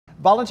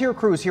Volunteer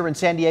crews here in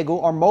San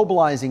Diego are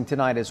mobilizing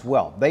tonight as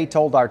well. They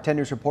told our 10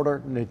 News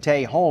reporter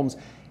Nate Holmes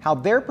how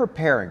they're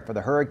preparing for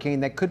the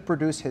hurricane that could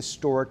produce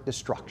historic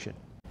destruction.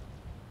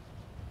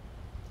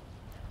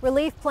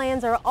 Relief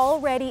plans are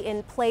already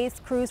in place.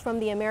 Crews from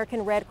the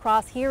American Red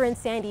Cross here in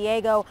San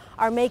Diego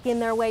are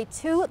making their way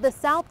to the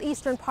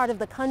southeastern part of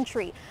the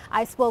country.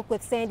 I spoke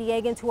with San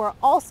Diegans who are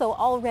also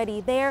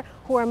already there,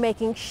 who are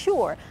making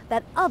sure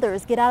that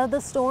others get out of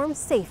the storm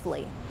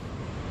safely.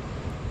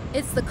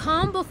 It's the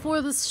calm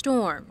before the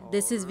storm.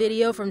 This is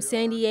video from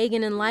San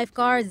Diegan and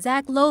lifeguard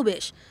Zach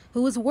Lobish,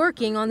 who is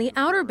working on the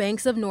Outer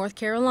Banks of North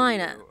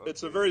Carolina.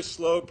 It's a very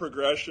slow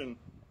progression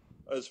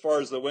as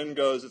far as the wind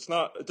goes.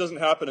 It doesn't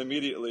happen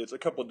immediately. It's a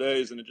couple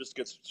days and it just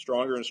gets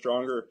stronger and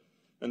stronger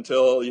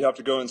until you have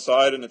to go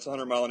inside and it's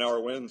 100-mile-an-hour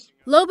winds.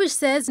 Lobish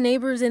says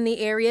neighbors in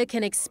the area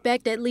can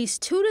expect at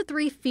least 2 to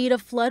 3 feet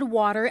of flood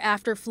water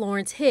after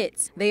Florence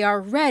hits. They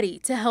are ready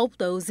to help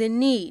those in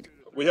need.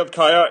 We have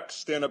kayaks,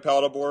 stand-up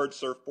paddleboards,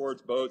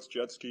 surfboards, boats,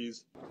 jet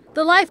skis.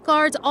 The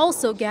lifeguards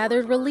also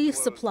gathered relief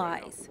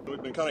supplies.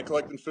 We've been kind of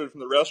collecting food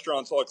from the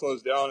restaurants all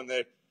closed down and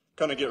they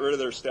kind of get rid of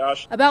their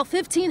stash. About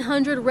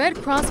 1,500 Red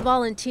Cross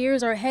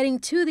volunteers are heading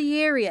to the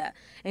area,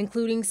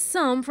 including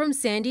some from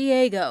San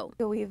Diego.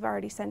 We've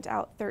already sent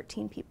out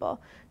 13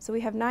 people. So we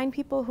have 9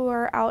 people who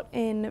are out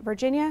in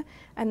Virginia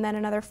and then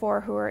another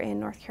 4 who are in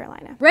North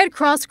Carolina. Red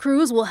Cross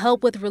crews will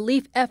help with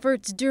relief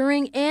efforts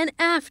during and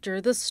after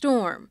the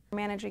storm.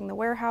 Managing the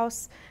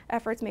warehouse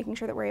efforts, making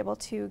sure that we're able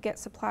to get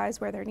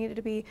supplies where they're needed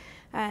to be,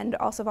 and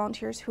also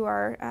volunteers who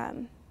are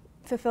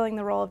fulfilling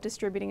the role of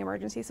distributing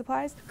emergency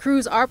supplies.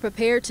 Crews are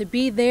prepared to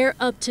be there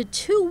up to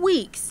 2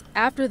 weeks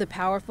after the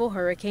powerful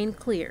hurricane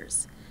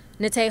clears.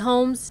 Nate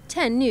Holmes,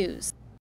 10 News.